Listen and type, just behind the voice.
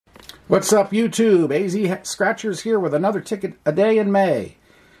What's up, YouTube? AZ Scratchers here with another ticket a day in May.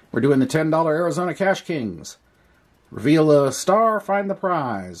 We're doing the $10 Arizona Cash Kings. Reveal a star, find the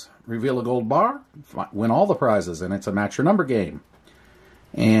prize. Reveal a gold bar, win all the prizes, and it's a match your number game.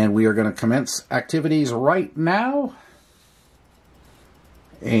 And we are going to commence activities right now.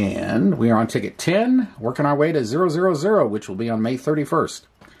 And we are on ticket 10, working our way to 000, which will be on May 31st.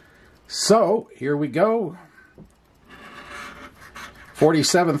 So, here we go.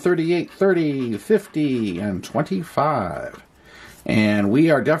 47, 38, 30, 50, and 25. And we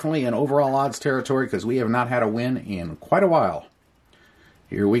are definitely in overall odds territory because we have not had a win in quite a while.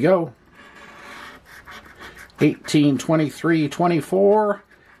 Here we go. 18, 23, 24,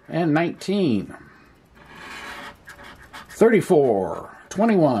 and 19. 34,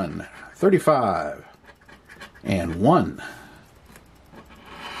 21, 35, and 1.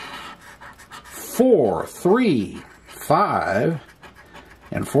 4, 3, 5,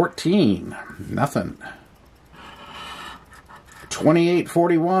 and 14. Nothing. 28,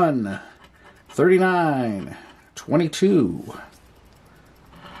 41, 39, 22,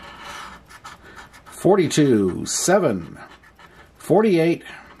 42, 7, 48,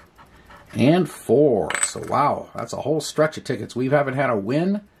 and 4. So, wow, that's a whole stretch of tickets. We haven't had a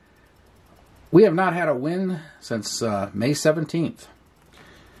win. We have not had a win since May 17th.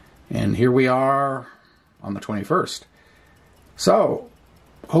 And here we are on the 21st. So,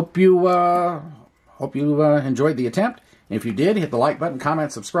 hope you enjoyed the attempt. If you did, hit the like button,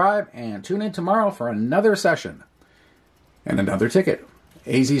 comment, subscribe, and tune in tomorrow for another session and another ticket.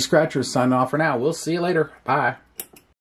 AZ Scratchers signing off for now. We'll see you later. Bye.